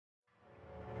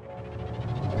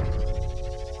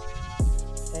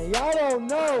And y'all don't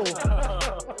know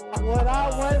what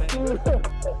I went through.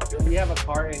 Do you have a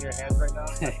card in your hands right now?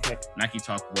 Nike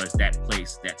Talk was that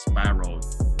place that spiraled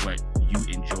what you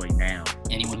enjoy now.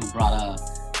 Anyone who brought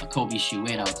a Kobe shoe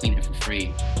in, I would clean it for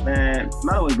free. Man,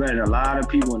 Mello was better than a lot of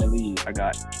people in the league.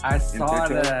 I saw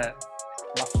my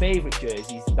favorite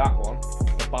jerseys, that one,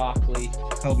 the Barkley.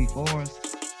 Kobe Fours.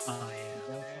 Oh, yeah.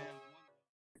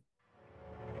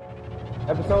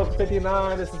 Episode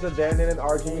 59, this is the Dandon and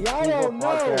RG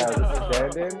podcast. This is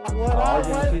Dandon.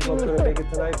 RG Cheese's couldn't make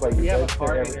it tonight, but We he have did a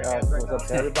party say in your hands right what's up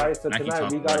to everybody. So Nike tonight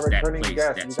Talk we got a was that returning place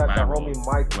guest. that We got the spiraled homie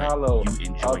Mike what Callow you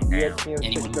enjoy of now. ESPN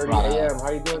Anyone who 6:30 brought a.m. How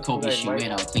you a doing Kobe tonight, shoe Mike?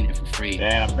 in, I would clean it for free.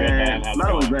 Man, I'm good, man.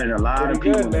 Mello was better than a lot of Pretty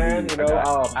people good, in the man. league. You know,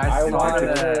 I I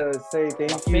wanted saw to say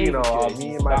thank you. You know, favorite me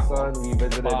jerseys, and my that son, one. we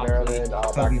visited Barkley. Maryland back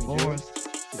Kobe in June. Fours.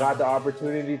 Got the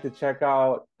opportunity to check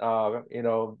out, you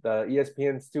know, the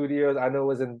ESPN studios. I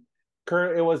know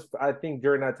it was I think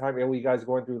during that time, you guys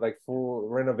going through like full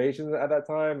renovations at that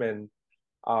time, and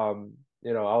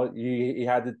you know, he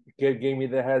had to gave me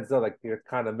the heads up, like you're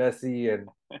kind of messy, and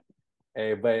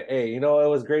but hey, you know, it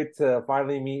was great to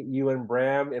finally meet you and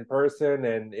Bram in person,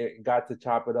 and it got to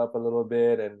chop it up a little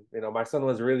bit, and you know, my son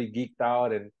was really geeked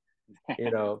out, and you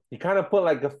know, he kind of put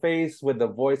like a face with the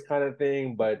voice kind of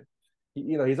thing, but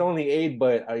you know, he's only 8,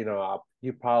 but you know,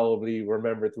 you probably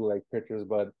remember through like pictures.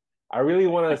 But I really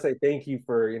want to say thank you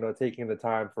for, you know, taking the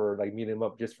time for like meeting him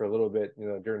up just for a little bit, you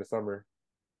know, during the summer.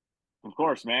 Of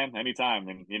course, man. Anytime.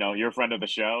 And, you're a friend of the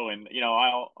show. And,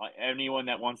 anyone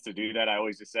that wants to do that, I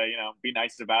always just say, be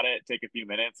nice about it. Take a few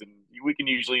minutes and we can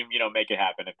usually, make it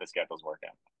happen if the schedules work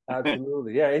out.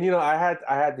 Absolutely. Yeah. And, you know, I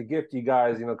had to gift you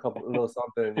guys, you know, a little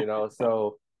something, you know,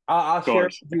 so I'll share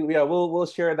with you. Yeah. We'll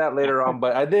share that later on,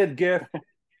 but I did gift,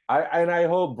 I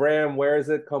hope Bram wears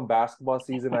it come basketball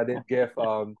season. I did gift,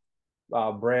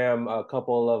 Bram a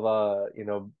couple of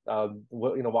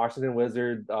Washington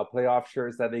Wizard playoff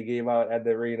shirts that they gave out at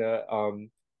the arena.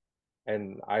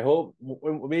 And I hope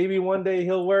maybe one day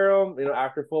he'll wear them, you know,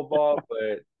 after football.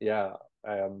 But yeah,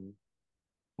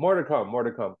 more to come, more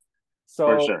to come.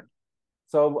 So for sure.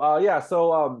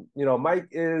 So you know, Mike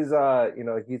is you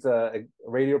know, he's a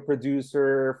radio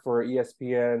producer for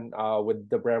ESPN with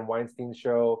the Bram Weinstein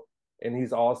Show. And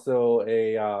he's also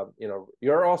you know,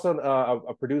 you're also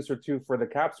a producer too for the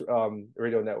Caps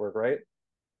radio network, right?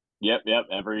 Yep.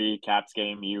 Every Caps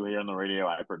game you hear on the radio,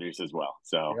 I produce as well.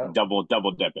 So Yep.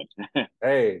 double dipping.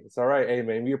 Hey, it's all right. Hey,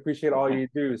 man, we appreciate all you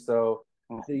do. So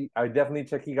I definitely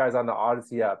check you guys on the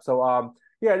Odyssey app. So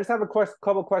yeah, I just have a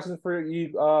couple questions for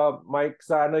you, Mike.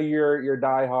 So I know you're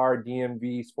diehard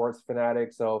DMV sports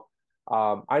fanatic. So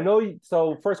I know.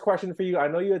 So first question for you. I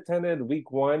know you attended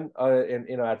Week 1,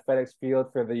 at FedEx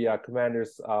Field for the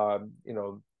Commanders,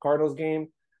 Cardinals game.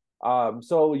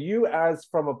 So you, as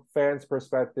from a fan's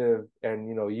perspective, and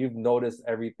you know, you've noticed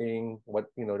everything, what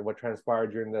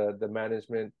transpired during the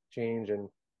management change and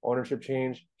ownership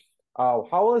change. How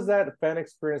was that fan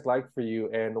experience like for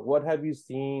you, and what have you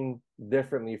seen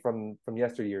differently from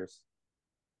yesteryears?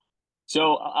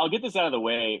 So I'll get this out of the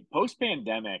way.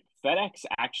 Post-pandemic, FedEx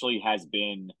actually has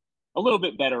been a little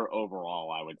bit better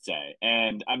overall, I would say.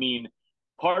 And I mean,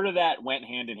 part of that went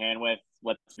hand in hand with,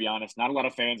 let's be honest, not a lot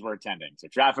of fans were attending. So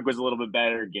traffic was a little bit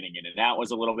better, getting in and out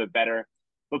was a little bit better.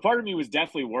 But part of me was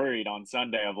definitely worried on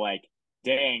Sunday of like,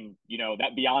 dang,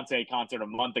 that Beyonce concert a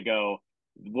month ago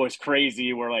was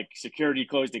crazy where like security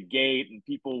closed a gate and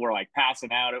people were like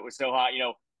passing out. It was so hot.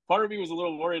 Part of me was a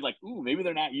little worried, like, ooh, maybe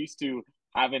they're not used to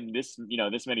having this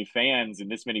many fans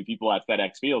and this many people at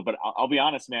FedEx Field. But I'll be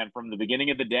honest, man, from the beginning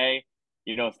of the day,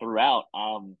 throughout,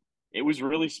 it was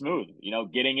really smooth.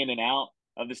 Getting in and out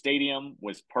of the stadium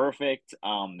was perfect.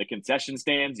 The concession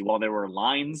stands, while there were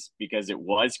lines because it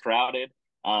was crowded,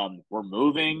 were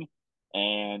moving.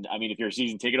 And I mean, if you're a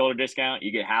season ticket holder discount,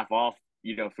 you get half off,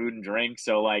 food and drink.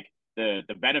 So like the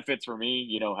benefits for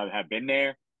me, have been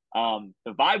there. The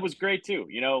vibe was great too.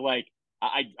 Like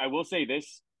I will say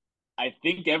this. I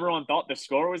think everyone thought the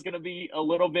score was going to be a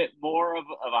little bit more of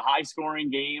a high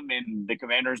scoring game and the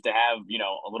Commanders to have,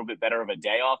 a little bit better of a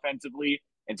day offensively.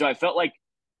 And so I felt like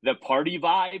the party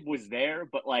vibe was there,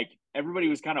 but like everybody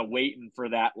was kind of waiting for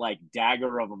that like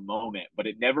dagger of a moment, but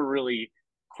it never really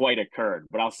quite occurred.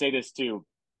 But I'll say this too.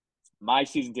 My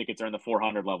season tickets are in the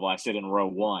 400 level. I sit in row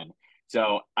 1.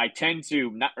 So I tend to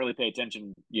not really pay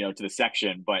attention, to the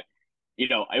section, but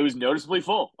it was noticeably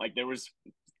full. Like there was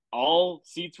all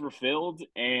seats were filled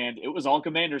and it was all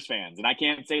Commanders fans. And I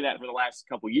can't say that for the last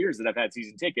couple of years that I've had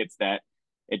season tickets that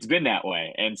it's been that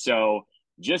way. And so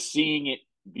just seeing it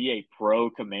be a pro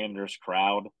Commanders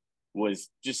crowd was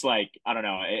just like, I don't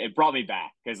know, it brought me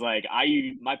back. Cause like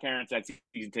my parents had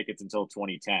season tickets until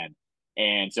 2010.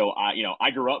 And so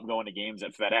I grew up going to games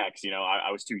at FedEx.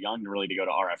 I was too young really to go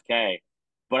to RFK,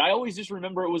 but I always just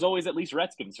remember it was always at least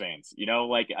Redskins fans.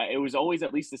 It was always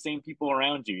at least the same people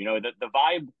around you. The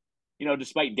vibe.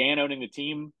 Despite Dan owning the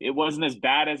team, it wasn't as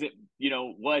bad as it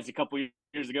was a couple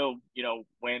years ago.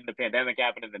 When the pandemic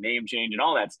happened and the name change and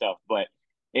all that stuff, but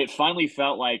it finally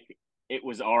felt like it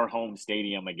was our home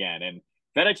stadium again. And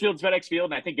FedEx Field's FedEx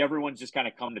Field, and I think everyone's just kind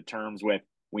of come to terms with,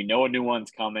 we know a new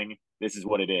one's coming. This is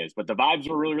what it is. But the vibes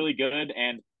were really, really good.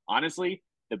 And honestly,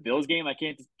 the Bills game, I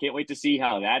can't wait to see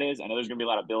how that is. I know there's going to be a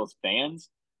lot of Bills fans,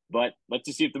 but let's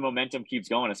just see if the momentum keeps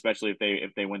going, especially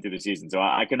if they win through the season. So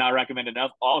I could not recommend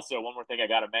enough. Also, one more thing I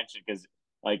got to mention, because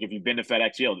if you've been to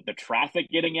FedEx Field, the traffic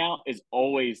getting out is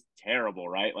always terrible,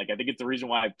 right? I think it's the reason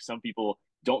why some people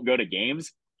don't go to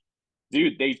games.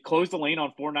 Dude, they closed the lane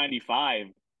on 495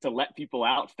 to let people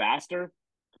out faster.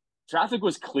 Traffic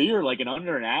was clear in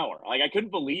under an hour. I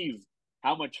couldn't believe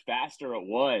how much faster it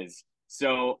was.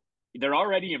 So they're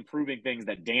already improving things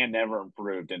that Dan never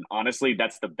improved. And honestly,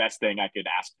 that's the best thing I could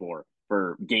ask for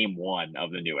game one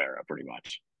of the new era, pretty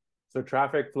much. So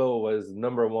traffic flow was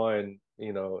number one,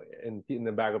 in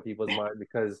the back of people's mind,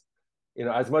 because,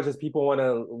 as much as people want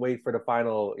to wait for the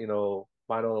final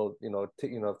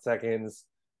seconds,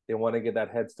 they want to get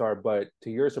that head start. But to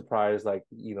your surprise,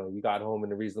 you got home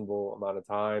in a reasonable amount of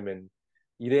time, and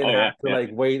you didn't have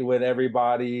to wait with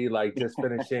everybody, just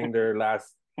finishing their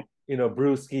last,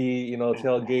 brewski,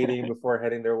 tailgating before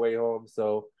heading their way home.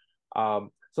 So, so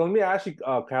let me ask you,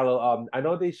 Callow, I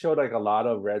know they showed a lot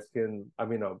of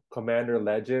Commander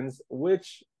legends.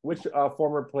 Which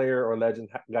former player or legend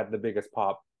got the biggest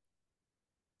pop?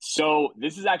 So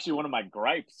this is actually one of my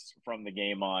gripes from the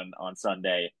game on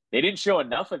Sunday. They didn't show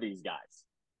enough of these guys.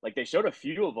 They showed a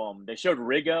few of them. They showed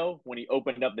Rigo when he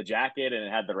opened up the jacket and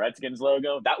it had the Redskins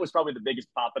logo. That was probably the biggest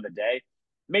pop of the day,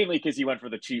 mainly because he went for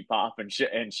the cheap pop and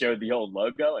showed the old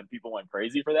logo, and people went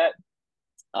crazy for that.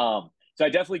 So I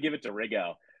definitely give it to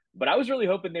Rigo. But I was really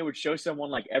hoping they would show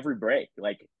someone every break.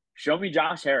 Show me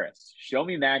Josh Harris. Show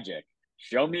me Magic.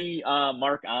 Show me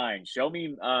Mark Ein. Show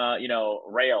me,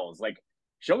 Rails.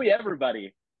 Show me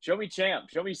everybody. Show me Champ.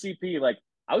 Show me CP.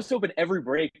 I was hoping every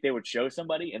break they would show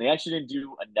somebody, and they actually didn't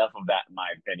do enough of that, in my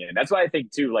opinion. And that's why I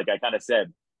think, too, I kind of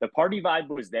said, the party vibe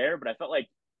was there, but I felt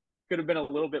could have been a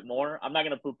little bit more. I'm not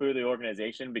going to poo-poo the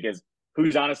organization, because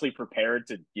who's honestly prepared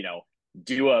to,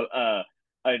 do a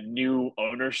new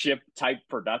ownership type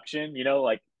production?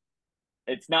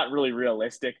 It's not really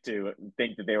realistic to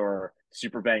think that they were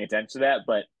super paying attention to that.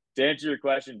 But to answer your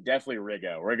question, definitely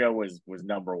Rigo. Rigo was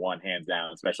number one, hands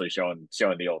down, especially showing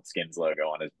the old Skins logo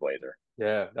on his blazer.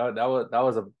 Yeah, that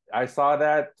was I saw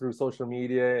that through social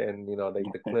media and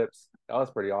the clips. That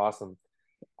was pretty awesome.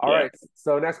 All right,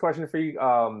 so next question for you,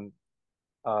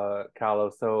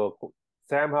 Callow. So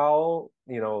Sam Howell,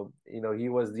 he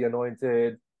was the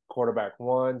anointed quarterback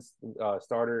one,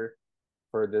 starter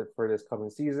for this coming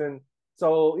season.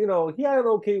 So he had an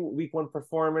okay week one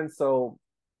performance. So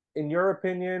in your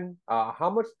opinion,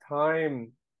 how much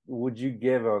time would you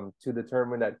give him to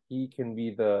determine that he can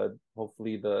be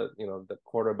hopefully the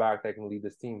quarterback that can lead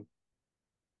this team?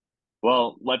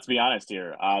 Well, let's be honest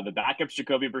here. The backup's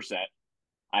Jacoby Brissett.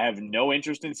 I have no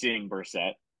interest in seeing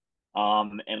Brissett,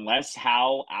 unless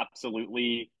Howell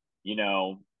absolutely,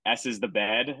 S's the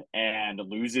bed and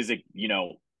loses,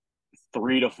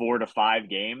 3 to 4 to 5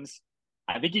 games.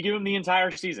 I think you give him the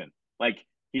entire season.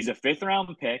 He's a 5th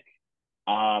round pick.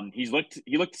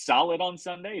 He looked solid on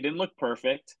Sunday. He didn't look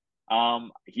perfect.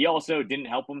 He also didn't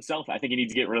help himself. I think he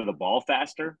needs to get rid of the ball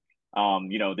faster.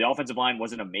 The offensive line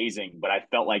wasn't amazing, but I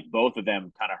felt like both of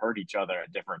them kind of hurt each other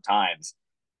at different times.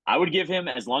 I would give him,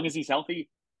 as long as he's healthy,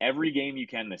 every game you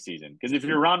can this season. Because if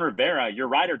you're Ron Rivera, you're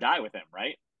ride or die with him,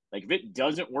 right? If it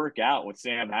doesn't work out with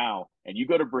Sam Howell and you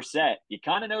go to Brissett, you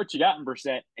kind of know what you got in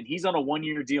Brissett, and he's on a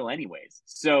 1-year deal anyways.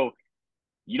 So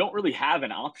you don't really have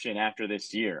an option after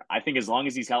this year. I think as long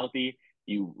as he's healthy,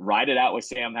 you ride it out with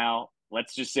Sam Howell.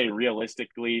 Let's just say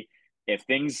realistically, if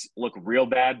things look real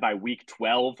bad by week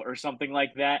 12 or something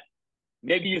like that,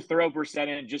 maybe you throw Brissett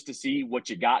in just to see what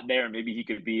you got there, and maybe he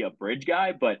could be a bridge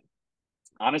guy. But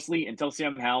honestly, until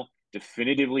Sam Howell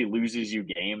definitively loses you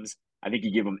games, I think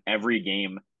you give him every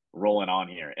game rolling on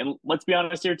here. And let's be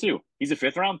honest here too. He's a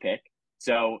 5th round pick.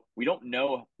 So we don't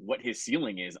know what his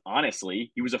ceiling is.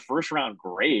 Honestly, he was a 1st round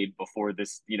grade before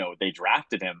this, they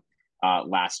drafted him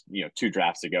last, 2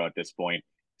 drafts ago at this point.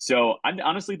 So I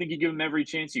honestly think you give him every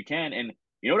chance you can. And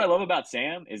what I love about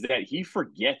Sam is that he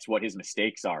forgets what his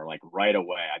mistakes are right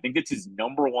away. I think that's his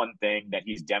number one thing that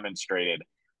he's demonstrated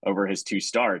over his 2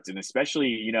 starts. And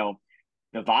especially,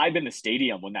 the vibe in the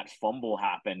stadium when that fumble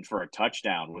happened for a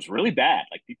touchdown was really bad.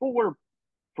 Like, people were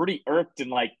pretty irked,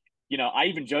 and like, I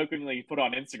even jokingly put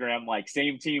on Instagram, like,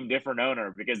 same team, different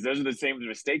owner, because those are the same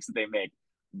mistakes that they make.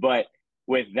 But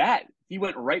with that, he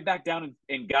went right back down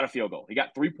and got a field goal. He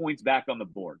got 3 points back on the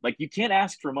board. Like, you can't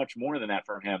ask for much more than that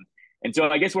from him. And so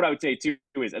I guess what I would say too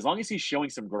is, as long as he's showing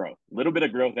some growth, a little bit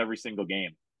of growth every single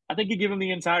game, I think you give him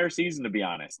the entire season, to be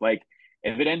honest. Like,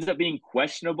 if it ends up being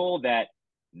questionable that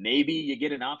maybe you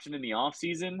get an option in the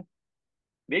offseason,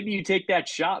 maybe you take that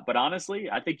shot. But honestly,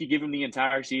 I think you give him the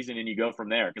entire season and you go from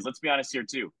there. Because let's be honest here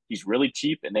too, he's really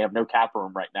cheap and they have no cap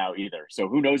room right now either. So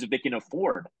who knows if they can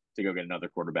afford to go get another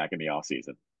quarterback in the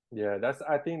offseason. Yeah,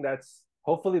 I think that's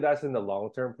hopefully that's in the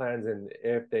long-term plans. And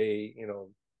if they,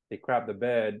 they crap the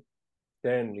bed,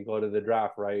 then you go to the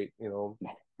draft, right?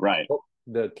 Right.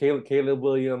 The Caleb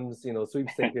Williams,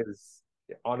 sweepstake is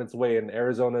on its way, and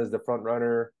Arizona is the front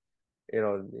runner,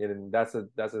 and that's a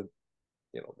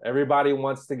everybody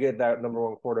wants to get that number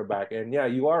one quarterback. And yeah,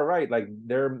 you are right. Like,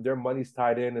 their money's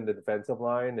tied in the defensive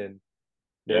line, and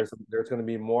there's going to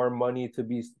be more money to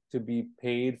be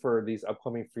paid for these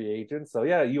upcoming free agents. So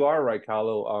yeah, you are right,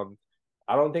 Callow.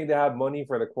 I don't think they have money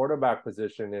for the quarterback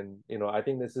position, and I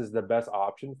think this is the best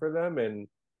option for them. And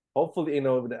hopefully,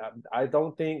 I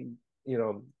don't think,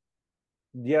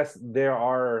 yes, there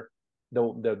are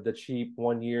the cheap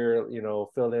 1 year,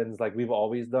 fill-ins like we've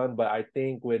always done, but I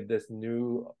think with this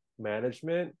new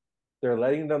management, they're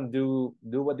letting them do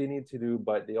what they need to do,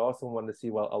 but they also want to see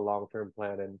a long-term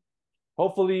plan. And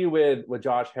hopefully with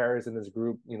Josh Harris and his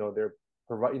group, they're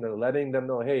letting them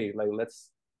know, hey, like,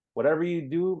 whatever you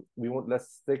do, let's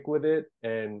stick with it,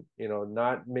 and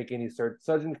not make any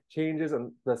sudden changes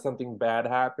unless something bad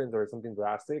happens or something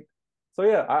drastic. So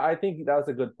yeah, I think that was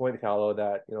a good point, Callow,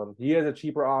 that he has a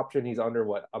cheaper option. He's under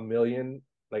 $1 million,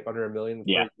 like under $1 million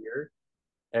per year,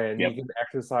 and he can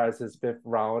exercise his fifth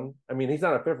round. I mean, he's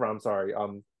not a fifth round. I'm sorry.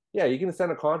 Yeah, you can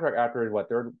send a contract after what,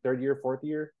 third year, fourth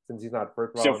year, since he's not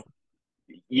first round. So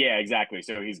yeah, exactly.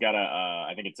 So he's got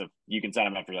I think you can sign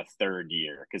him after the third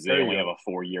year, because they only have a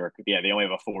 4 year. Yeah, they only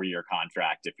have a 4 year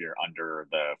contract if you're under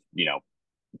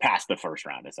past the first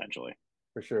round, essentially.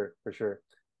 For sure.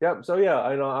 Yep. So yeah,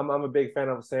 I know I'm a big fan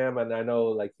of Sam, and I know,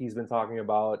 like, he's been talking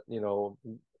about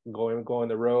going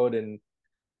the road and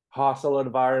hostile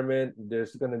environment.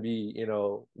 There's going to be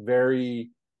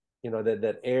very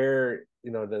that air,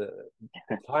 the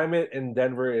climate in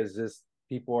Denver is just,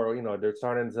 people are they're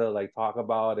starting to like talk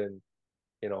about, and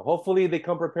hopefully they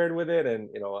come prepared with it, and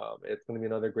it's going to be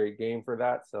another great game for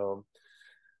that. So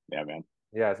yeah, man.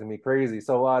 Yeah, it's gonna be crazy.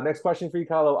 So next question for you,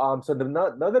 Callow. So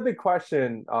another big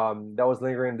question that was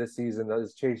lingering this season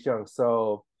is Chase Young.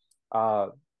 So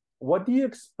what do you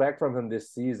expect from him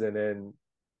this season? And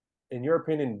in your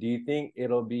opinion, do you think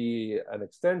it'll be an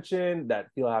extension that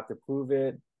he'll have to prove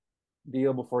it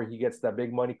deal before he gets that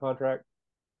big money contract?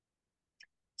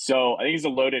 So I think it's a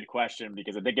loaded question,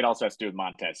 because I think it also has to do with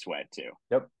Montez Sweat too.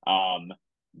 Yep.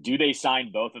 Do they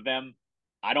sign both of them?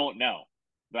 I don't know.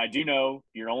 But I do know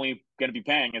you're only going to be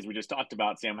paying, as we just talked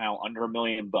about, Sam Howell, under $1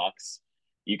 million.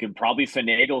 You can probably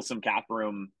finagle some cap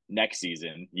room next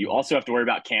season. You also have to worry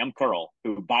about Cam Curl,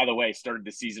 who, by the way, started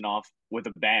the season off with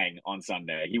a bang on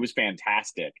Sunday. He was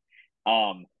fantastic.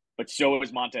 But so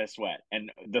was Montez Sweat.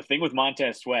 And the thing with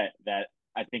Montez Sweat that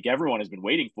I think everyone has been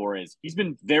waiting for is he's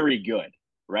been very good,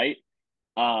 right?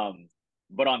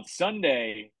 But on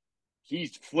Sunday,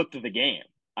 he's flipped the game.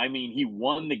 I mean, he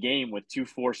won the game with 2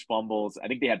 forced fumbles. I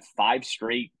think they had 5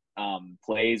 straight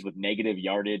plays with negative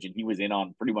yardage, and he was in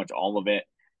on pretty much all of it.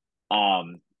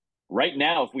 Right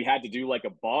now, if we had to do like a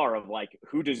bar of like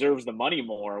who deserves the money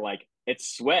more, like,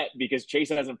 it's Sweat, because Chase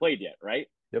hasn't played yet, right?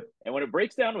 Yep. And when it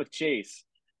breaks down with Chase,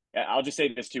 I'll just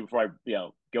say this too before I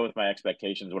go with my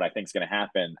expectations, what I think is going to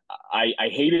happen. I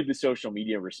hated the social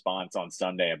media response on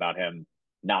Sunday about him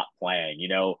not playing.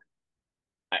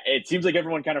 It seems like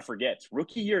everyone kind of forgets.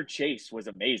 Rookie year Chase was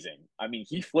amazing. I mean,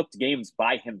 he flipped games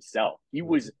by himself. He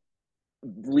was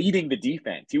leading the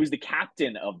defense. He was the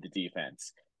captain of the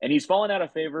defense. And he's fallen out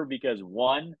of favor because,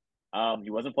 one, he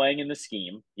wasn't playing in the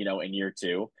scheme, in year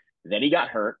 2. Then he got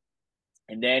hurt.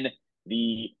 And then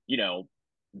the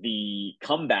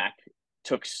comeback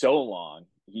took so long.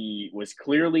 He was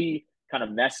clearly kind of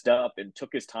messed up and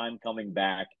took his time coming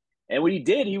back. And when he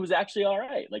did, he was actually all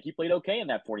right. Like, he played okay in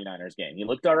that 49ers game. He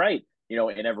looked all right,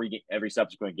 in every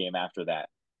subsequent game after that.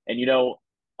 And,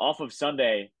 off of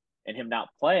Sunday and him not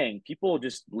playing, people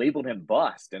just labeled him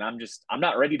bust. And I'm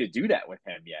not ready to do that with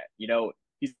him yet.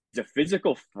 He's a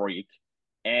physical freak.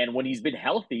 And when he's been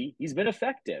healthy, he's been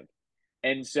effective.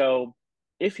 And so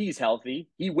if he's healthy,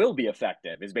 he will be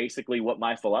effective, is basically what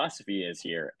my philosophy is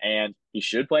here. And he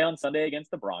should play on Sunday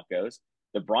against the Broncos.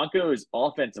 The Broncos'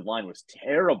 offensive line was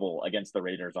terrible against the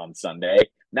Raiders on Sunday.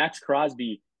 Max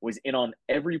Crosby was in on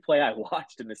every play I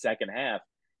watched in the second half.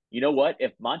 You know what?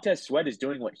 If Montez Sweat is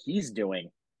doing what he's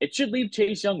doing, it should leave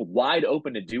Chase Young wide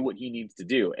open to do what he needs to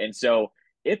do. And so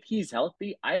if he's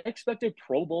healthy, I expect a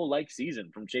Pro Bowl-like season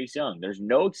from Chase Young. There's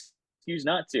no excuse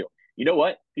not to. You know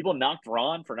what? People knocked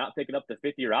Ron for not picking up the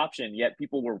fifth-year option, yet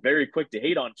people were very quick to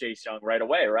hate on Chase Young right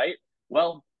away, right?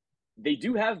 Well, they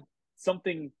do have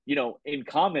something, in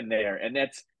common there, and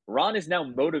that's Ron has now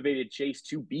motivated Chase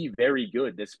to be very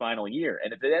good this final year.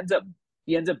 And if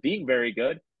he ends up being very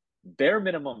good, bare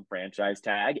minimum franchise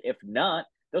tag. If not,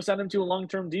 they'll sign him to a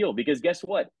long-term deal because guess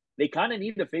what? They kind of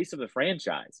need the face of the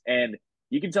franchise. And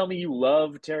you can tell me you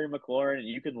love Terry McLaurin and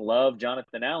you can love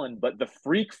Jonathan Allen, but the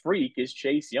freak is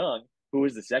Chase Young, who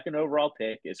is the second overall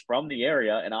pick, is from the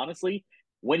area. And honestly,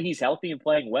 when he's healthy and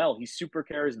playing well, he's super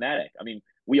charismatic. I mean,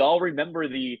 we all remember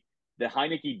the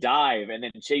Heineke dive and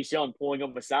then Chase Young pulling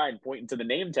him aside, pointing to the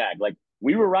name tag. Like,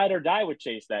 we were ride or die with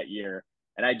Chase that year.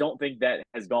 And I don't think that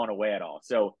has gone away at all.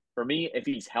 So for me, if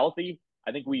he's healthy,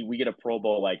 I think we get a Pro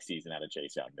Bowl-like season out of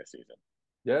Chase Young this season.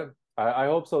 Yeah, I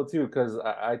hope so too, because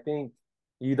I think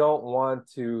you don't want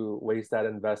to waste that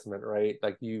investment, right?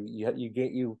 Like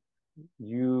you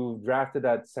drafted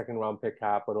that second round pick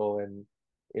capital, and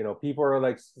people are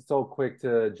like so quick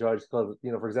to judge because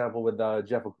for example with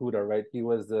Jeff Okudah, right? He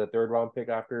was the third round pick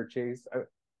after Chase,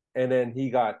 and then he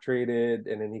got traded,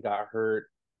 and then he got hurt,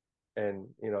 and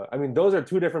I mean those are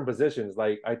two different positions.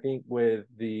 Like I think with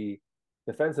the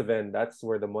defensive end, that's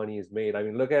where the money is made. I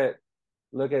mean look at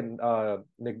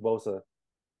Nick Bosa,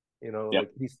 Yep.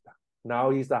 like he's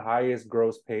the highest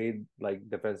gross paid like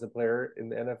defensive player in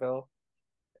the NFL.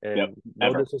 And Yep.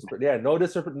 no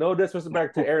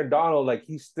disrespect to Aaron Donald. Like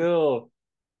he's still,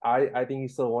 I think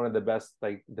he's still one of the best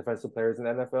like defensive players in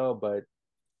the NFL. But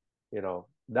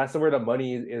that's where the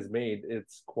money is made.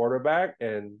 It's quarterback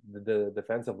and the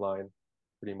defensive line,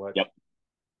 pretty much. Yep.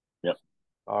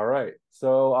 All right.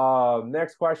 So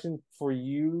next question for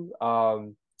you.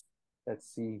 Let's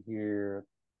see here.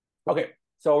 Okay,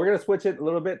 so we're gonna switch it a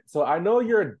little bit. So I know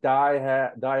you're a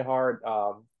diehard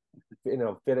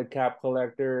fitted cap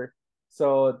collector.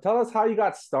 So tell us how you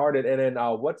got started, and then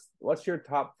what's your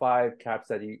top 5 caps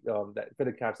that you that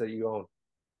fitted caps that you own?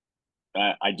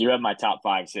 I do have my top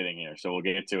 5 sitting here, so we'll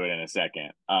get to it in a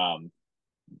second.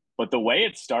 But the way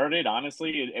it started,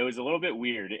 honestly, it was a little bit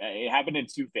weird. It happened in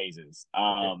 2 phases.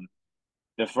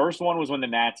 The first one was when the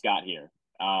Nats got here.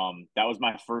 That was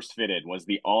my first fitted, was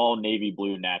the all navy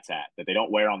blue Nats hat that they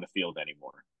don't wear on the field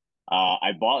anymore.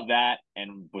 I bought that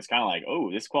and was kind of like,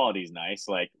 oh, this quality is nice.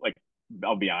 Like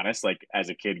I'll be honest, like as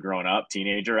a kid growing up,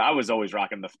 teenager, I was always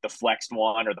rocking the flexed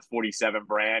one or the 47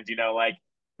 brand, like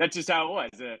that's just how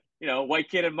it was. White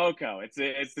kid in Moco. It's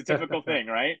the typical thing,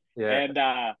 right? Yeah.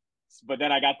 And but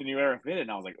then I got the new era fitted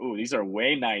and I was like, oh, these are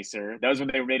way nicer. That was when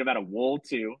they made them out of wool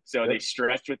too. So They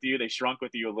stretched with you, they shrunk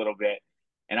with you a little bit.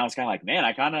 And I was kind of like, man,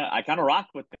 I kind of rock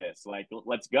with this. Like,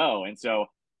 let's go. And so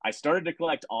I started to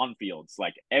collect on fields,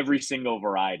 like every single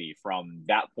variety from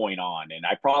that point on. And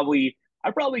I probably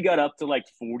got up to like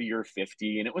 40 or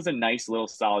 50, and it was a nice little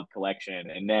solid collection.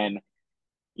 And then,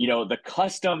 the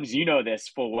customs, this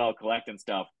full well collecting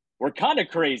stuff were kind of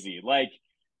crazy. Like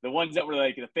the ones that were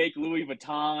like the fake Louis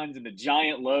Vuittons and the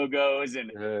giant logos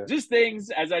and just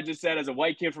things, as I just said, as a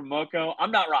white kid from Moco,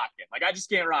 I'm not rocking. Like I just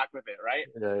can't rock with it, right?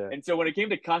 Yeah. And so when it came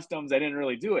to customs, I didn't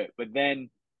really do it. But then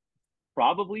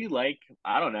probably like,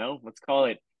 I don't know, let's call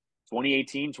it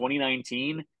 2018,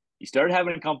 2019, you started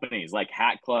having companies like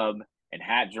Hat Club and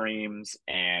Hat Dreams.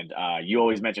 And you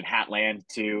always mention Hatland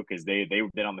too, because they've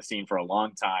been on the scene for a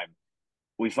long time.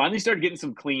 We finally started getting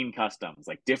some clean customs,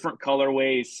 like different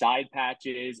colorways, side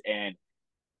patches, and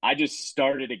I just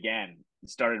started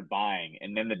buying,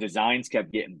 and then the designs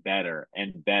kept getting better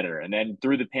and better. And then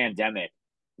through the pandemic,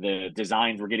 the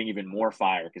designs were getting even more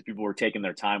fire because people were taking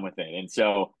their time with it. And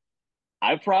so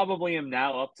I probably am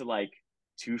now up to like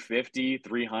 250,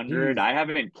 300. I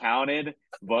haven't counted,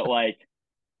 but like,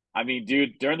 I mean,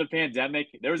 dude, during the pandemic,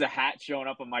 there was a hat showing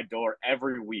up on my door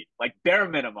every week, like bare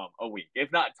minimum a week,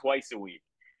 if not twice a week.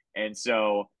 And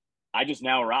so I just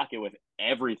now rock it with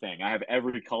everything. I have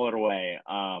every colorway.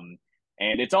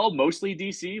 And it's all mostly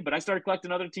DC, but I started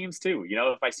collecting other teams too.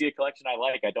 If I see a collection I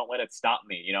like, I don't let it stop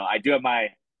me. I do have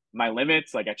my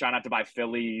limits. Like I try not to buy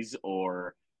Phillies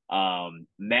or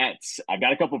Mets. I've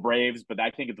got a couple Braves, but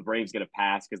I think if the Braves get a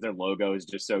pass because their logo is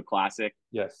just so classic.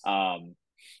 Yes.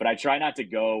 But I try not to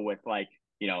go with like,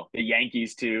 the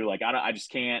Yankees too. Like I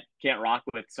just can't rock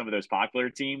with some of those popular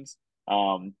teams.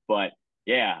 But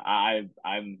yeah,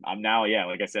 I'm now, yeah,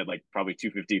 like I said, like probably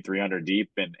 250, 300 deep.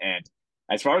 And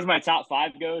as far as my top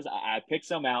five goes, I picked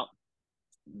some out.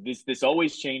 This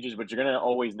always changes, but you're gonna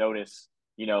always notice,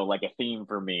 like a theme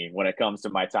for me when it comes to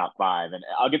my top five. And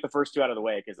I'll get the first two out of the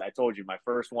way because I told you my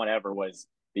first one ever was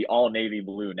the all navy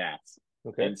blue Nats.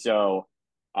 Okay. And so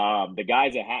the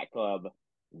guys at Hat Club,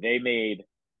 they made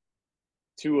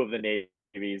two of the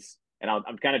navies, and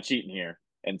I'm kind of cheating here.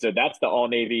 And so that's the all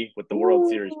navy with the World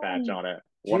Series patch Ooh, on it.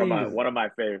 jeez. One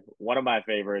of my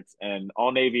favorites, and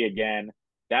all navy again.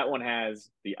 That one has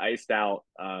the iced out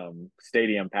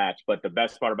stadium patch, but the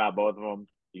best part about both of them,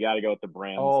 you got to go with the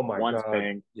brims. Oh my One's God.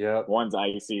 pink, Yep. one's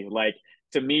icy. Like,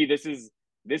 to me, this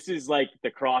is like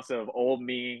the cross of old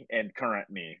me and current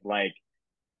me. Like,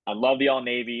 I love the all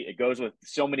navy. It goes with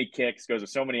so many kicks, goes with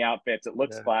so many outfits. It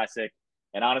looks Yeah. classic.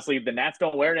 And honestly, the Nats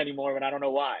don't wear it anymore, but I don't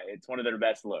know why. It's one of their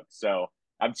best looks. So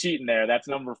I'm cheating there. That's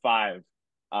number five.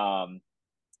 Um,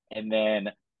 and then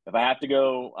if I have to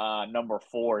go number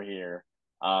four here,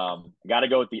 I got to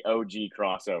go with the OG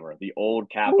crossover, the old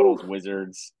Capitals Oof.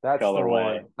 Wizards That's the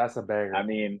colorway. one. That's a I banger.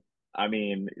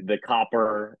 mean, the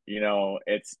copper.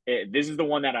 This is the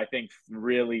one that I think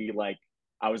really, like,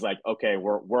 I was like, okay,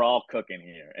 we're all cooking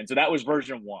here. And so that was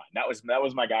version one. That was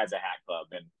my guys at Hat Club,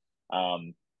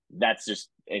 and that's just,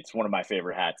 it's one of my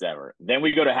favorite hats ever. Then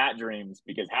we go to Hat Dreams,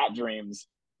 because Hat Dreams,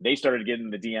 they started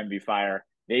getting the DMV fire.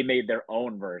 They made their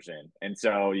own version, and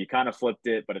so you kind of flipped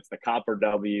it, but it's the copper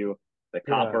W, the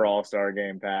copper Yeah. All Star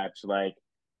Game patch. Like,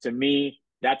 to me,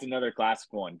 that's another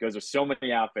classic one. Goes with so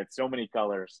many outfits, so many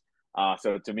colors.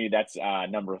 So to me, that's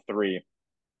number three.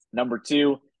 Number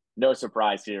two, no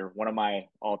surprise here, one of my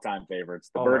all-time favorites,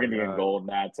 the Oh my burgundy and God. gold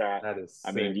Nats hat. That is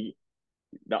I sick. mean,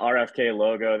 the RFK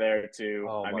logo there too.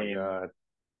 Oh I my mean, God.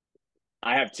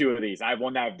 I have two of these. I have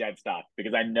one that I have dead stock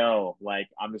because I know, like,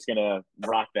 I'm just gonna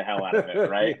rock the hell out of it,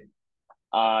 right?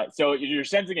 So you're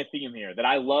sensing a theme here that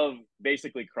I love,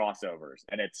 basically crossovers,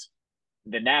 and it's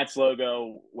the Nats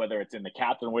logo, whether it's in the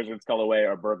Captain Wizards colorway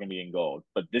or burgundy and gold.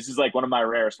 But this is like one of my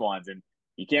rarest ones, and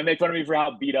you can't make fun of me for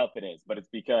how beat up it is, but it's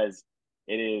because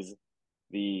it is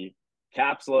the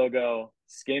Caps logo,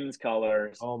 Skins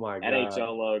colors, Oh my God.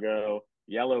 NHL logo,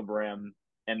 yellow brim.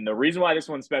 And the reason why this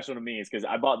one's special to me is because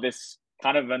I bought this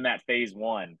kind of in that phase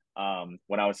one,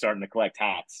 when I was starting to collect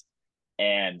hats.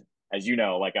 And as you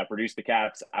know, like, I produced the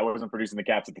Caps. I wasn't producing the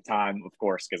Caps at the time, of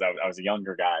course, because I was a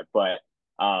younger guy. But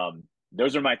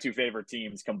those are my two favorite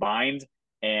teams combined.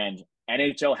 And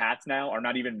NHL hats now are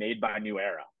not even made by New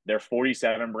Era. They're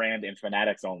 47 brand and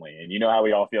Fanatics only. And you know how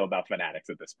we all feel about Fanatics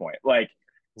at this point. Like,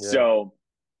 Yeah. so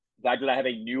the fact that I have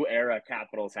a New Era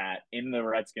Capitals hat in the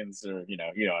Redskins, or, you know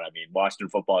what I mean, Washington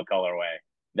football colorway,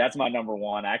 that's my number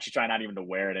one. I actually try not even to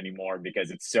wear it anymore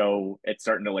because it's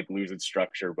starting to, like, lose its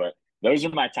structure. But those are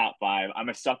my top five. I'm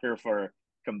a sucker for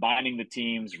combining the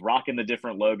teams, rocking the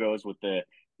different logos with the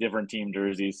different team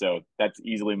jerseys. So that's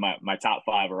easily my top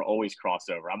five are always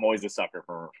crossover. I'm always a sucker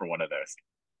for one of those.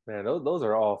 Man, those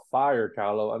are all fire,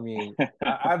 Callow. I mean,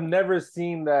 I've never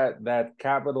seen that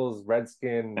Capitals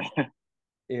Redskin,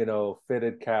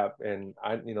 fitted cap, and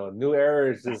New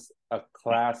Era is just a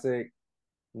classic.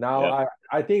 Now Yep.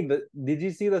 I think that, did you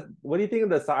see what do you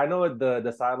think of I know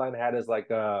the sideline hat is like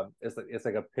it's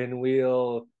like a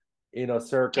pinwheel,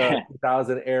 circa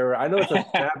 2000 era. I know it's a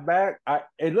snapback.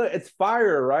 It's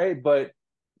fire, right? But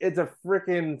it's a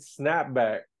freaking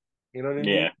snapback. You know what I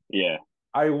mean? Yeah, yeah,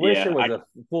 I wish yeah. it was a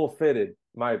full fitted.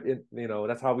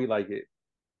 That's how we like it.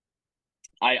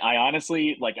 I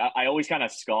honestly, like, I always kind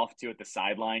of scoff too at the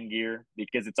sideline gear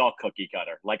because it's all cookie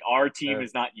cutter. Like, our team Yeah,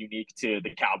 is not unique to the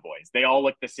Cowboys. They all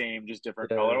look the same, just different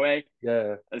yeah, colorway.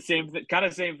 yeah. The same kind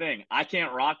of same thing. I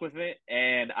can't rock with it,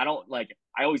 and I don't like.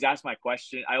 I always ask this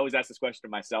question to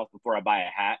myself before I buy a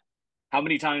hat. How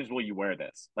many times will you wear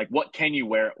this? Like, what can you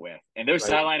wear it with? And those Right.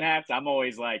 sideline hats, I'm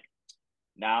always like,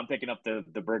 now I'm picking up the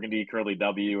burgundy curly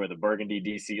W or the burgundy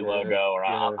DC Yeah, logo, or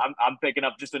yeah. I'm picking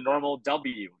up just a normal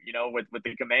W, with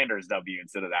the Commanders W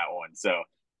instead of that one. So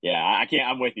yeah, I can't.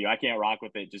 I'm with you. I can't rock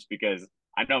with it just because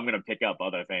I know I'm gonna pick up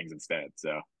other things instead.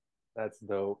 So That's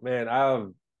dope, man.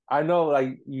 I know,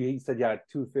 like you said, you had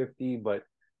 250, but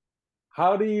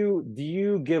how do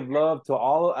you give love to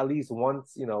all at least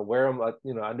once? Wear them.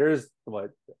 And there's what,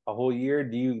 a whole year.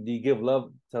 Do you give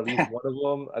love to at least one of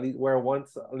them? At least wear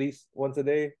once, at least once a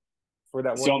day for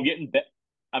that so one year.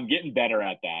 I'm getting better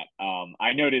at that.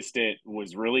 I noticed it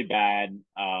was really bad,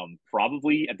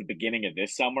 probably at the beginning of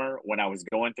this summer when I was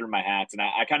going through my hats, and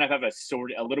I kind of have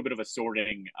a little bit of a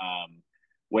sorting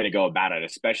way to go about it,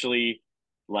 especially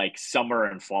like summer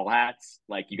and fall hats.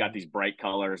 Like, you got these bright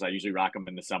colors. I usually rock them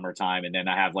in the summertime, and then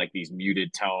I have like these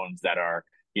muted tones that are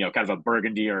kind of a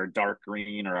burgundy or a dark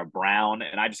green or a brown.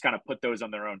 And I just kind of put those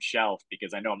on their own shelf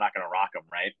because I know I'm not going to rock them,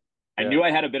 right? I knew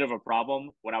I had a bit of a problem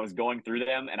when I was going through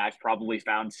them, and I've probably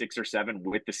found 6 or 7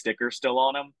 with the sticker still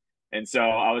on them. And so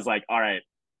I was like, all right,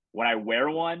 when I wear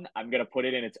one, I'm going to put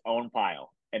it in its own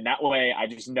pile. And that way I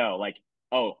just know, like,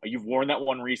 oh, you've worn that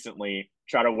one recently,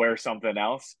 try to wear something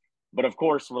else. But of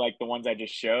course, for like the ones I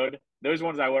just showed, those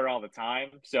ones I wear all the time.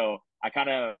 So I kind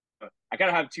of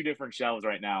have 2 different shelves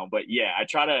right now. But yeah, I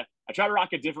try to rock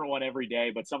a different one every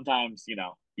day, but sometimes,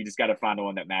 you just got to find the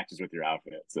one that matches with your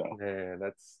outfit. So Man,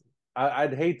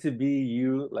 I'd hate to be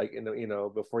you, like,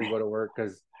 before you go to work,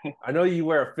 because I know you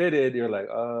wear a fitted. You're like,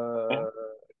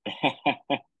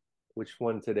 which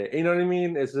one today? You know what I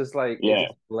mean? It's just like it yeah.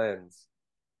 just blends.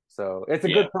 So it's a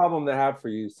Yeah. good problem to have for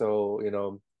you. So,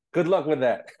 good luck with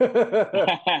that.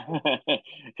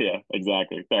 Yeah,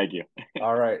 exactly. Thank you.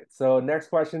 All right. So next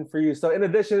question for you. So in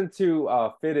addition to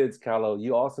fitteds, Callow,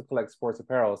 you also collect sports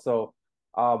apparel. So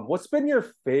what's been your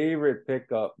favorite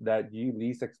pickup that you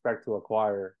least expect to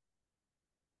acquire?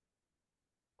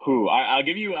 I'll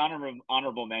give you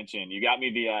honorable mention. You got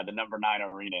me the number 9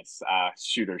 Arenas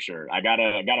shooter shirt. I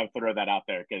gotta throw that out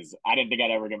there because I didn't think I'd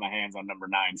ever get my hands on number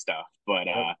 9 stuff, but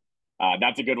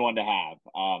that's a good one to have,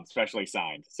 especially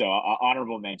signed. So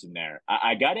honorable mention there.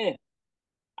 I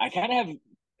kind of have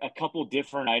a couple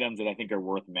different items that I think are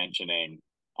worth mentioning.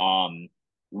 Um,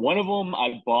 One of them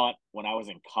I bought when I was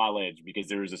in college because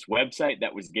there was this website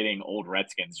that was getting old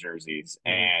Redskins jerseys,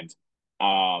 Mhm. and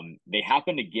they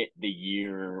happened to get the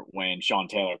year when Sean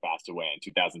Taylor passed away in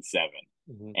 2007.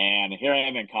 Mhm. And here I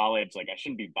am in college, like I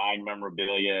shouldn't be buying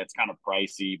memorabilia; it's kind of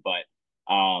pricey, but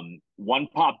one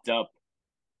popped up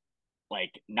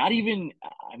like not even,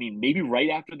 I mean, maybe right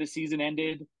after the season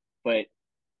ended, but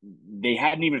they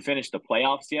hadn't even finished the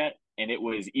playoffs yet, and it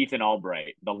was Ethan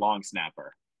Albright, the long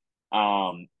snapper.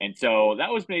 And so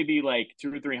that was maybe like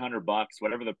 200 or 300 bucks,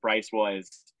 whatever the price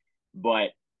was.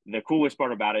 But the coolest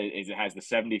part about it is it has the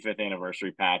 75th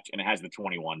anniversary patch and it has the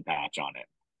 21 patch on it.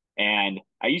 And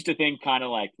I used to think kind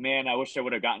of like, man, I wish I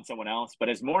would have gotten someone else. But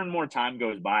as more and more time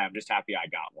goes by, I'm just happy I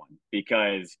got one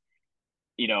because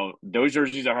those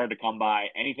jerseys are hard to come by.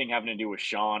 Anything having to do with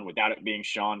Sean, without it being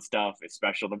Sean stuff, is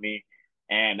special to me.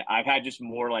 And I've had just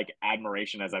more like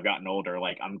admiration as I've gotten older.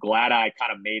 Like I'm glad I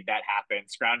kind of made that happen,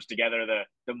 scrounged together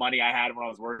the money I had when I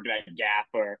was working at Gap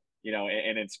or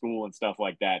and in school and stuff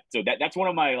like that. So that's one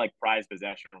of my like prized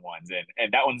possession ones,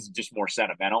 and that one's just more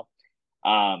sentimental.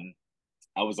 Um,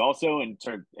 I was also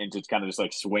into kind of just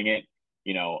like swing it,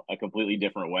 a completely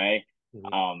different way.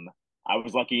 Mhm. Um, I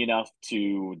was lucky enough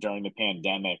to during the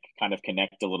pandemic kind of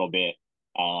connect a little bit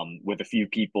with a few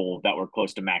people that were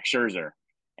close to Max Scherzer,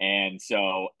 and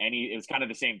so it was kind of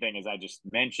the same thing as I just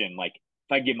mentioned. Like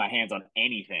if I get my hands on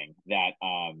anything that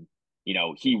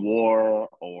he wore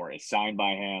or is signed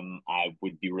by him, I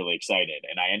would be really excited.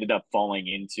 And I ended up falling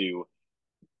into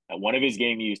one of his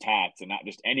game used hats, and not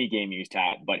just any game used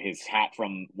hat, but his hat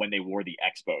from when they wore the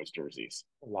Expos jerseys.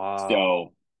 Wow.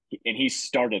 So, and he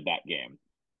started that game.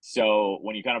 So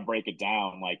when you kind of break it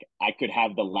down, like I could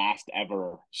have the last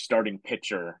ever starting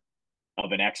pitcher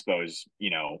of an Expos,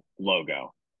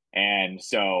 logo. And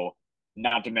so,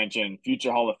 not to mention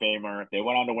future Hall of Famer, they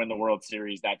went on to win the World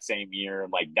Series that same year.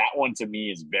 Like that one to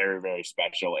me is very, very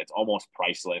special. It's almost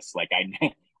priceless. Like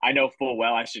I know full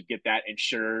well I should get that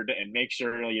insured and make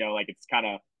sure, like it's kind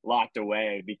of locked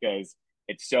away because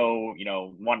it's so,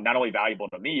 one, not only valuable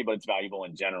to me, but it's valuable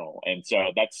in general. And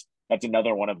so that's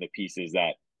another one of the pieces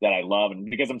that I love. And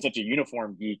because I'm such a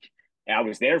uniform geek, and I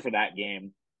was there for that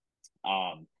game.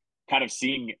 Um, Kind of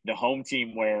seeing the home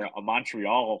team wear a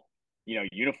Montreal,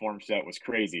 uniform set was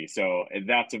crazy. So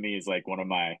that to me is like one of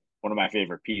my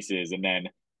favorite pieces. And then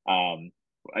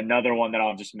another one that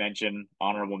I'll just mention,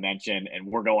 honorable mention, and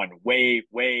we're going way,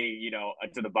 way,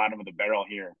 to the bottom of the barrel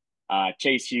here.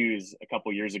 Chase Hughes a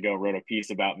couple years ago wrote a piece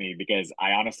about me because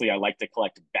I like to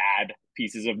collect bad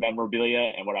pieces of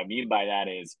memorabilia, and what I mean by that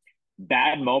is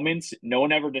bad moments. No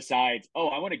one ever decides, oh,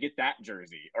 I want to get that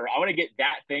jersey or I want to get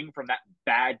that thing from that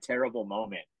bad, terrible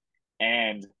moment.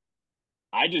 And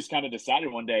I just kind of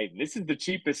decided one day, this is the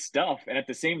cheapest stuff. And at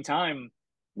the same time,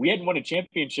 we hadn't won a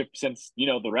championship since,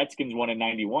 the Redskins won in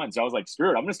 91. So I was like, screw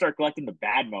it. I'm going to start collecting the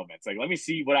bad moments. Like, let me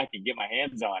see what I can get my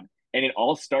hands on. And it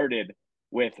all started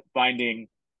with finding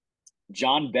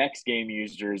John Beck's game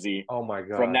used jersey Oh my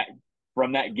from God.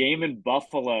 that game in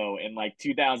Buffalo in like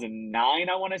 2009,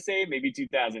 I want to say, maybe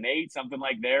 2008, something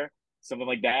like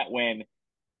that. When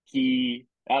he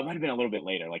might have been a little bit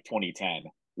later, like 2010,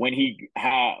 when he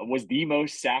was the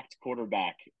most sacked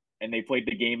quarterback, and they played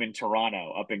the game in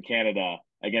Toronto, up in Canada,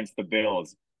 against the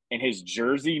Bills. and his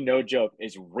jersey, no joke,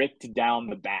 is ripped down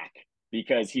the back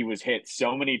because he was hit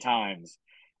so many times.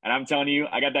 And I'm telling you,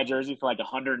 I got that jersey for like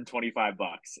 $125,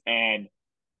 and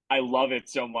I love it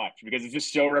so much because it's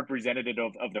just so representative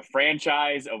of the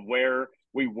franchise, of where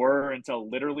we were until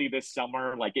literally this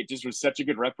summer. Like, it just was such a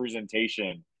good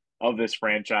representation of this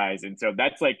franchise. And so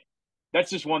that's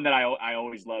just one that I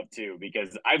always love too,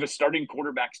 because I have a starting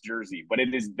quarterback's jersey, but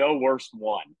it is the worst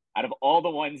one out of all the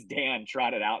ones Dan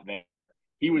trotted out there.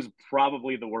 He was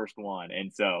probably the worst one.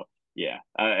 And so, yeah,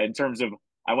 in terms of,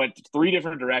 I went three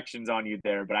different directions on you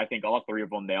there, but I think all three of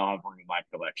them, they all have room in my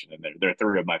collection, and they're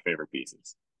three of my favorite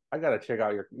pieces. I gotta check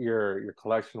out your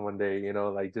collection one day. You know,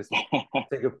 like just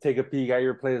take a peek at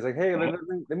your players. Like, hey,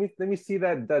 let me see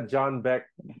that John Beck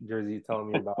jersey you're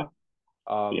telling me about.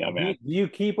 Yeah, man. Do you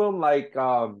keep them like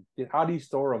how do you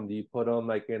store them? Do you put them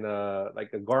like in a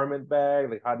garment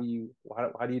bag? Like how do you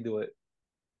do it?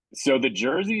 So the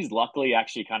jerseys, luckily,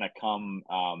 actually kind of come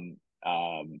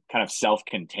kind of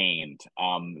self-contained.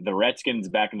 The Redskins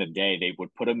back in the day, they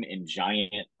would put them in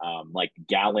giant like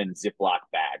gallon Ziploc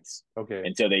bags. Okay.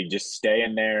 And so they just stay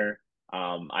in there.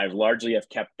 I've largely have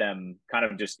kept them kind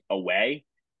of just away,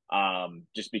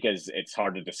 just because it's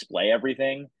hard to display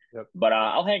everything. Yep. But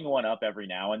I'll hang one up every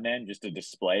now and then just to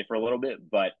display for a little bit.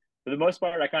 But for the most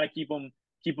part, I kind of keep them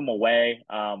away.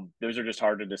 Those are just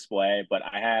hard to display. But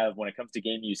I have, when it comes to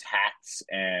game use, hats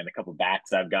and a couple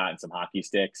bats I've got and some hockey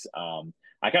sticks.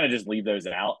 I kind of just leave those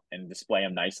out and display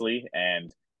them nicely,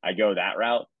 and I go that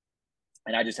route.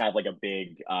 And I just have like a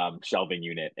big shelving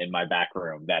unit in my back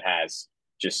room that has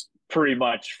just pretty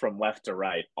much from left to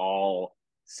right all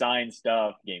signed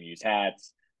stuff, game use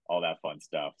hats, all that fun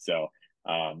stuff. So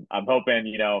I'm hoping,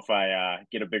 if I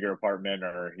get a bigger apartment,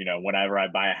 or, whenever I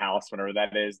buy a house, whenever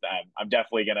that is, I'm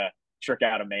definitely going to trick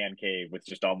out a man cave with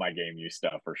just all my game use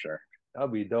stuff for sure. That'll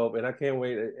be dope. And I can't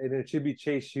wait. And it should be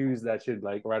Chase Shoes that should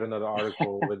like write another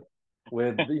article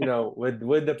with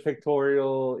the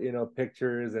pictorial,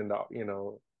 pictures, and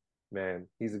man,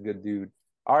 he's a good dude.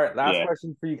 All right, last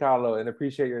question for you, Callow, and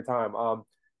appreciate your time.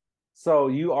 So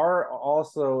you are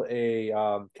also a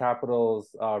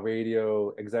Capitals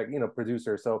radio exec,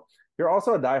 producer. So you're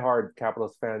also a diehard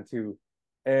Capitals fan too.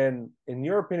 And in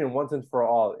your opinion, once and for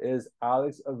all, is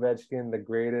Alex Ovechkin the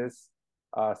greatest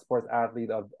sports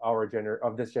athlete of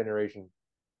this generation?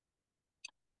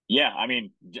 Yeah, I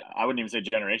mean, I wouldn't even say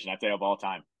generation. I'd say of all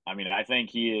time. I mean, I think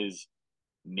he is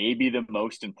maybe the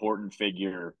most important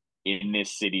figure in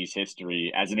this city's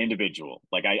history as an individual.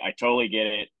 Like, I totally get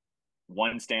it.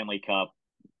 One Stanley Cup,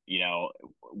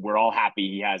 we're all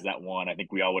happy he has that one. I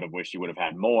think we all would have wished he would have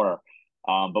had more.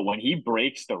 But when he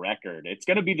breaks the record, it's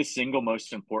going to be the single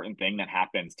most important thing that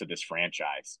happens to this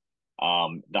franchise.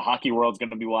 The hockey world's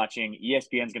going to be watching.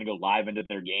 ESPN's going to go live into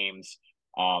their games.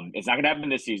 It's not going to happen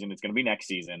this season. It's going to be next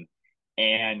season.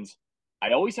 And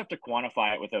I always have to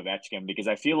quantify it with Ovechkin, because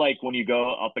I feel like when you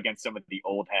go up against some of the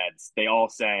old heads, they all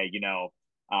say, they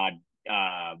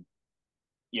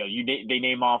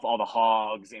name off all the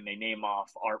Hogs, and they name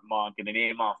off Art Monk, and they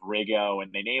name off Rigo,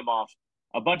 and they name off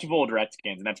a bunch of old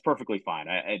Redskins, and that's perfectly fine.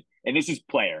 And this is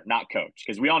player, not coach,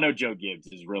 because we all know Joe Gibbs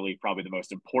is really probably the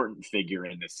most important figure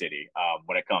in the city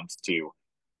when it comes to,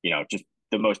 just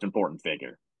the most important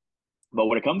figure. But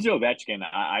when it comes to Ovechkin,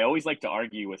 I always like to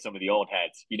argue with some of the old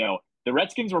heads. The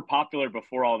Redskins were popular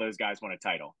before all those guys won a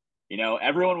title.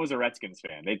 Everyone was a Redskins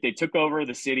fan. They took over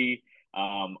the city.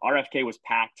 RFK was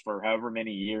packed for however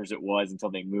many years it was until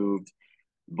they moved.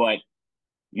 But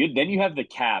then you have the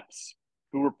Caps,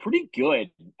 who were pretty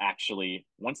good, actually.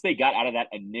 Once they got out of that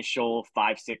initial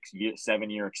 5, 6,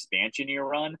 7-year expansion year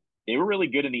run, they were really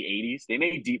good in the 80s. They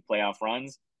made deep playoff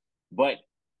runs, but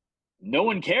no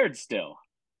one cared still.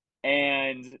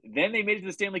 And then they made it to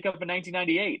the Stanley Cup in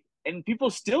 1998, and people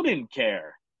still didn't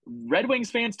care. Red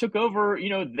Wings fans took over,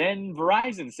 then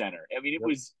Verizon Center. I mean, it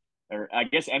was, or I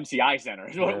guess MCI Center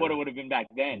is what it would have been back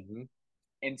then. Mm-hmm.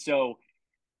 And so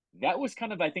that was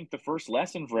kind of, I think, the first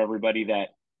lesson for everybody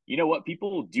that,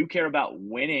 people do care about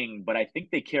winning, but I think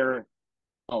they care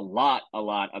a lot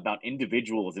about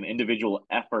individuals and individual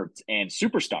efforts and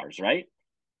superstars, right?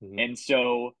 Mm-hmm. And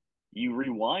so you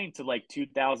rewind to like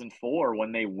 2004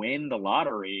 when they win the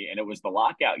lottery, and it was the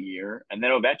lockout year, and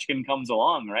then Ovechkin comes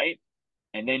along, right?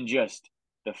 And then just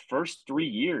the first 3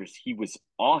 years, he was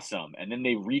awesome. And then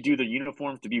they redo the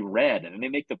uniforms to be red, and then they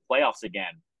make the playoffs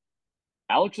again.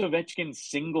 Alex Ovechkin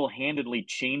single-handedly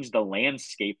changed the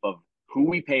landscape of who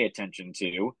we pay attention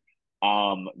to,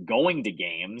 going to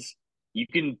games. You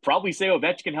can probably say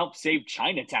Ovechkin helped save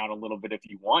Chinatown a little bit if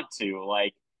you want to.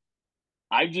 Like,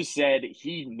 I've just said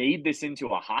he made this into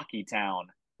a hockey town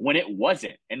when it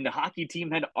wasn't. And the hockey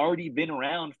team had already been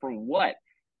around for what?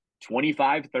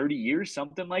 25, 30 years,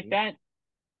 something like that.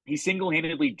 He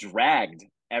single-handedly dragged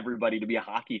everybody to be a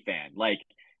hockey fan. Like,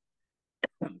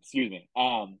 excuse me.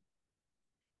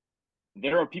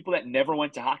 There are people that never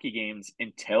went to hockey games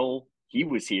until he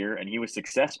was here and he was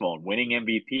successful in winning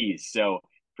MVPs. So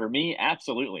for me,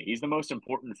 absolutely. He's the most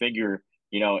important figure,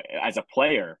 as a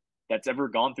player that's ever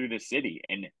gone through this city.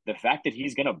 And the fact that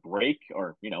he's going to break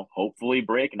or, hopefully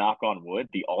break, knock on wood,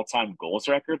 the all-time goals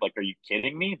record. Like, are you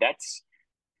kidding me?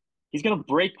 He's going to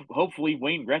break, hopefully,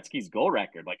 Wayne Gretzky's goal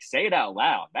record. Like, say it out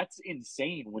loud. That's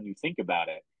insane when you think about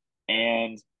it.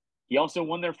 And he also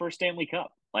won their first Stanley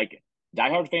Cup. Like,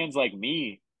 diehard fans like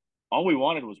me, all we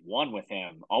wanted was one with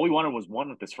him. All we wanted was one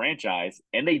with this franchise,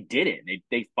 and they did it.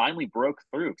 They finally broke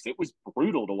through because it was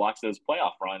brutal to watch those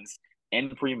playoff runs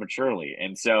end prematurely.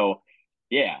 And so,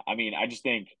 yeah, I mean, I just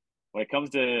think when it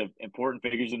comes to important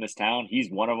figures in this town, he's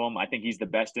one of them. I think he's the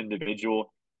best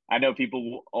individual. I know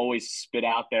people always spit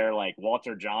out there like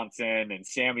Walter Johnson and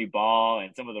Sammy Ball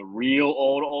and some of the real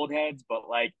old heads, but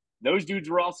like those dudes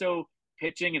were also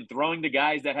pitching and throwing to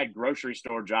guys that had grocery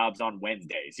store jobs on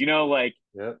Wednesdays.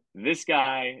 This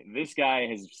guy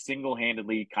has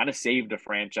single-handedly kind of saved a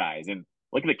franchise. And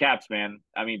look at the Caps, man.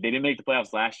 I mean, they didn't make the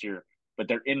playoffs last year, but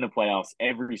they're in the playoffs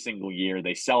every single year.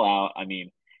 They sell out. I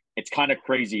mean, it's kind of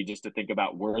crazy just to think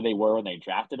about where they were when they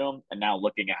drafted them and now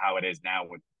looking at how it is now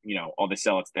with, all the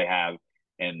sellouts they have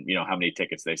and, how many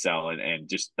tickets they sell and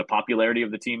just the popularity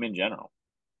of the team in general.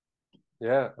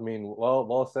 Yeah, I mean,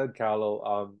 well said,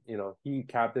 Callow. He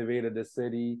captivated the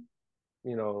city,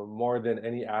 more than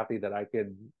any athlete that I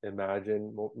could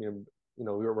imagine.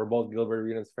 We're both Gilbert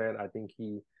Arenas fan. I think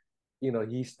he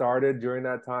started during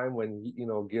that time when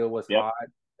Gil was hot,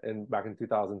 and back in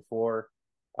 2004,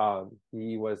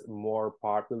 he was more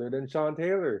popular than Sean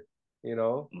Taylor.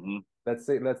 Mm-hmm. Let's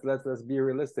be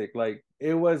realistic. Like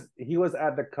he was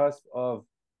at the cusp of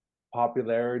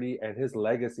popularity, and his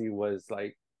legacy was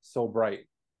like so bright.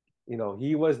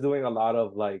 He was doing a lot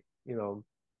of like,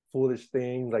 foolish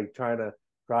things, like trying to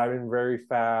driving very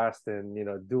fast and,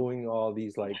 doing all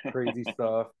these like crazy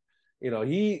stuff.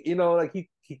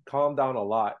 He calmed down a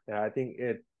lot. And I think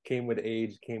it came with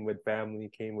age, came with family,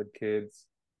 came with kids.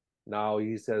 Now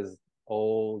he's as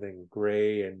old and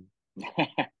gray, and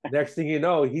next thing you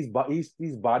know, he's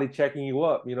body checking you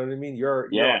up. You know what I mean? You're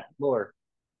on the floor.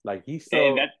 Like he's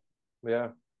so yeah.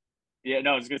 Yeah,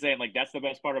 no, I was gonna say, like, that's the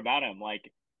best part about him.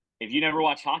 Like, if you never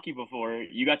watched hockey before,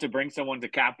 you got to bring someone to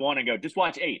Cap One and go, just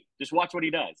watch 8. Just watch what he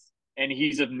does. And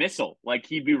he's a missile. Like,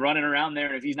 he'd be running around there,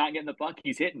 and if he's not getting the puck,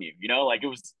 he's hitting you. Like, it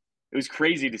was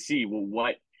crazy to see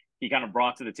what he kind of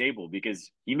brought to the table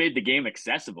because he made the game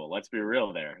accessible. Let's be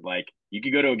real there. Like, you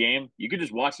could go to a game, you could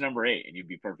just watch number 8, and you'd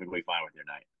be perfectly fine with your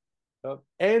night.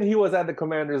 And he was at the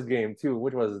Commanders game too,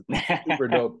 which was super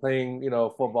dope, playing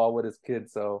football with his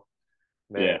kids. So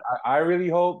man, yeah. I really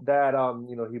hope that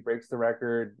he breaks the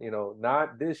record,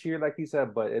 not this year like he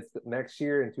said, but it's next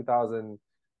year in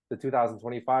the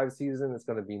 2025 season. It's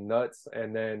going to be nuts.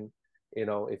 And then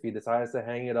if he decides to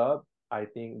hang it up, I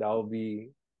think that'll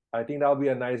be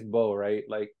a nice bow, right?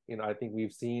 Like, I think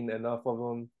we've seen enough of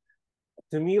them.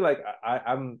 To me, like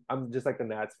I'm just like a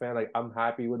Nats fan. Like I'm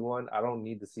happy with one. I don't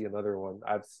need to see another one.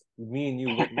 Me and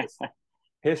you witnessed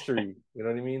history. You know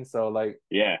what I mean? So like,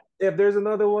 yeah, if there's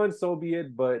another one, so be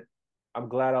it. But I'm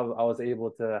glad I was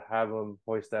able to have him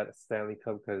hoist that Stanley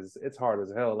Cup because it's hard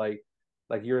as hell. Like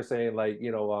you were saying, like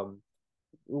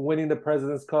winning the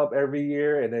President's Cup every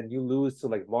year and then you lose to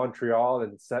like Montreal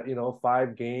and set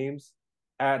 5 games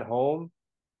at home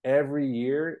every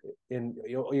year, and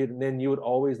then you would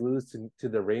always lose to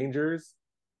the Rangers,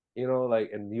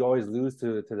 and you always lose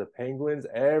to the Penguins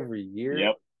every year.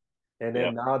 Yep. And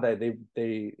then now that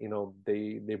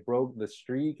they broke the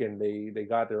streak and they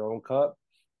got their own cup,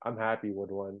 I'm happy with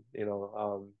one.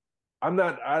 I'm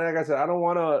not, like I said, I don't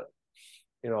want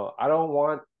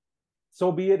to,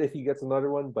 so be it if he gets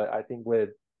another one, but I think with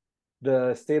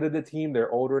the state of the team,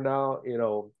 they're older now,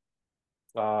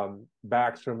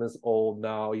 Backstrom is old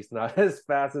now. He's not as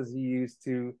fast as he used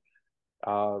to.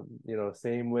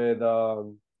 Same with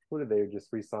who did they just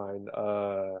re-sign?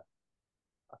 I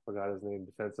forgot his name.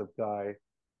 Defensive guy,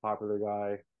 popular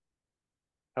guy.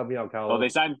 Help me out, Callow. Oh, they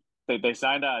signed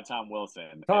Tom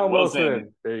Wilson. Tom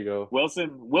Wilson. There you go.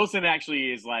 Wilson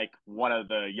actually is like one of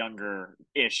the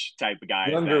younger-ish type of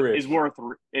guys that is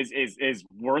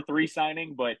worth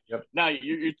re-signing. But no,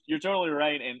 you're totally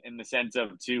right in the sense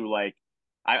of too, like,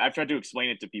 I've tried to explain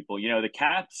it to people. The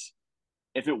Caps,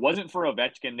 if it wasn't for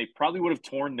Ovechkin, they probably would have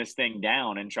torn this thing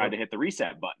down and tried to hit the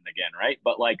reset button again, right?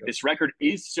 But like this record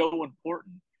is so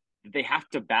important that they have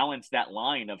to balance that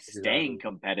line of staying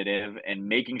competitive and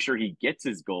making sure he gets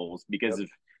his goals because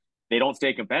they don't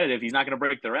stay competitive, he's not going to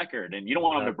break the record, and you don't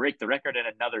want him to break the record in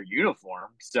another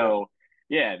uniform. So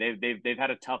yeah, they've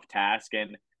had a tough task,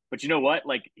 but you know what?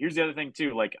 Like, here's the other thing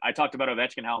too. Like, I talked about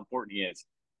Ovechkin, how important he is.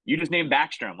 You just named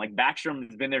Backstrom. Like, Backstrom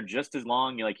has been there just as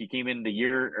long. Like, he came in the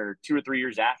year or 2 or 3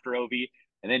 years after Ovi,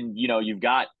 and then you've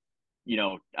got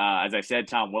as I said,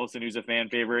 Tom Wilson, who's a fan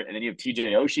favorite, and then you have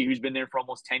TJ Oshie, who's been there for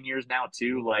almost 10 years now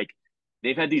too. Like,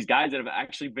 they've had these guys that have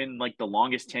actually been like the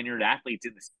longest tenured athletes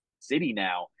in the city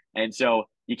now, and so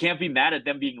you can't be mad at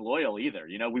them being loyal either.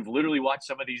 We've literally watched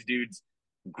some of these dudes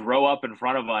grow up in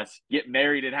front of us, get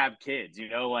married, and have kids.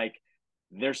 Like,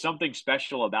 there's something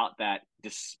special about that,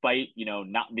 despite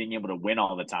not being able to win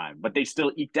all the time, but they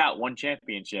still eked out one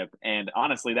championship. And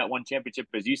honestly, that one championship,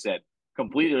 as you said,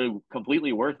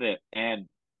 completely worth it. And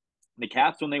the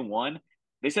Caps, when they won,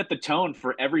 they set the tone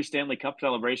for every Stanley Cup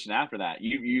celebration after that.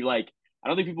 You like, I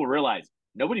don't think people realize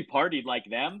nobody partied like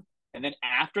them, and then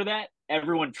after that,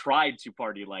 everyone tried to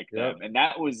party like them, and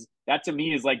that to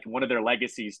me is like one of their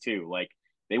legacies too. Like,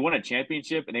 they won a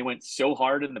championship and they went so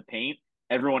hard in the paint,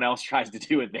 everyone else tries to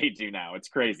do what they do now. It's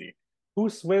crazy. Who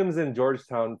swims in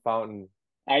Georgetown fountain?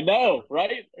 I know,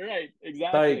 right?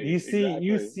 Exactly. Like,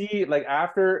 you see, like,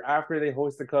 after they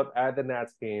host the cup at the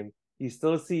Nats game, you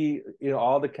still see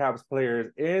all the Caps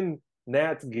players in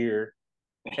Nats gear,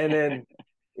 and then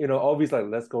Ovi's like,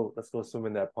 let's go swim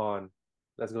in that pond,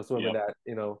 let's go swim in that,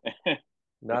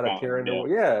 not a care in the world.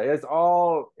 Yeah, it's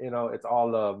all it's all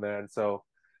love, man. So,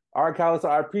 all right, Callow, so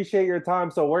I appreciate your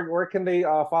time. So where can they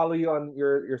follow you on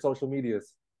your social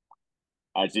medias?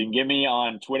 So you can get me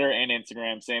on Twitter and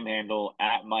Instagram, same handle,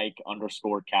 at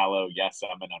Mike_Callow. Yes,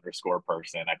 I'm an underscore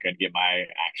person. I couldn't get my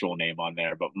actual name on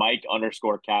there, but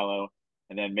Mike_Callow.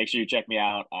 And then make sure you check me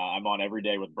out. I'm on every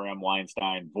day with Bram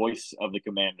Weinstein, voice of the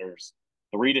Commanders,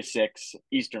 3 to 6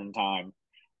 Eastern time.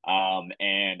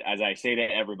 And as I say to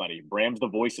everybody, Bram's the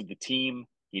voice of the team.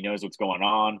 He knows what's going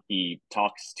on. He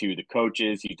talks to the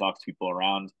coaches. He talks to people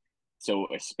around. So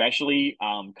especially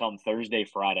come Thursday,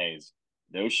 Fridays,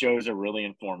 those shows are really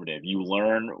informative. You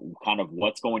learn kind of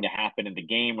what's going to happen in the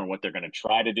game, or what they're going to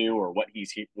try to do, or what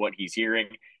he's hearing.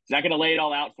 He's not going to lay it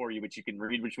all out for you, but you can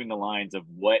read between the lines of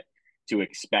what to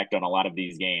expect on a lot of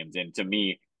these games. And to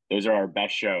me, those are our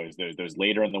best shows. Those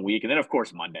later in the week, and then of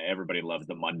course Monday. Everybody loves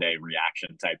the Monday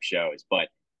reaction type shows, but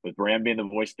with Bram being the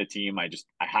voice of the team, I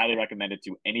highly recommend it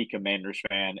to any Commanders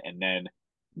fan. And then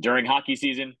during hockey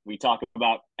season, we talk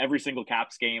about every single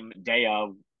Caps game day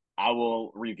of. I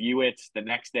will review it the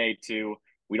next day too.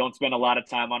 We don't spend a lot of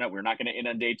time on it. We're not going to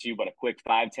inundate you, but a quick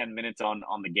 5-10 minutes on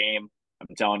the game.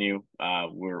 I'm telling you,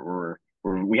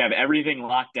 we have everything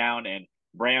locked down. And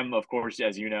Bram, of course,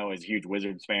 as you know, is a huge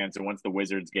Wizards fan. So once the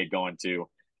Wizards get going too,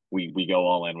 we go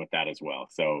all in with that as well.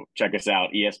 So check us out,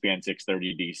 ESPN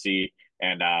 630 DC.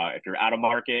 And if you're out of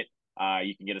market,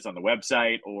 you can get us on the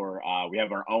website, or we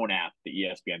have our own app, the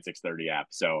ESPN 630 app.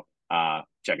 So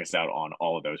check us out on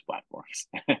all of those platforms.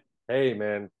 Hey,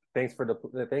 man, thanks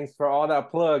for all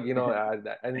that plug.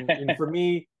 And for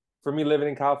me living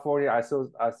in California, I still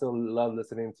love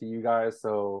listening to you guys.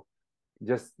 So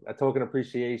just a token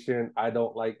appreciation. I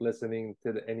don't like listening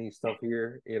to any stuff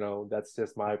here. That's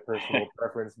just my personal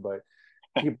preference. But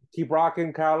keep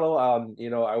rocking, Callow.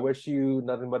 I wish you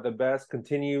nothing but the best.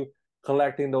 Continue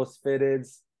collecting those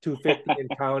fitteds, 250 and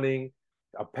counting,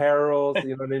 apparels.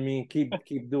 You know what I mean?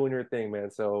 Keep doing your thing, man.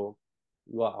 So,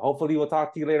 well, hopefully we'll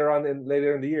talk to you later in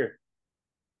the year.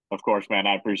 Of course, man.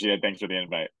 I appreciate it. Thanks for the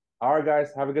invite. All right,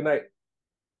 guys. Have a good night.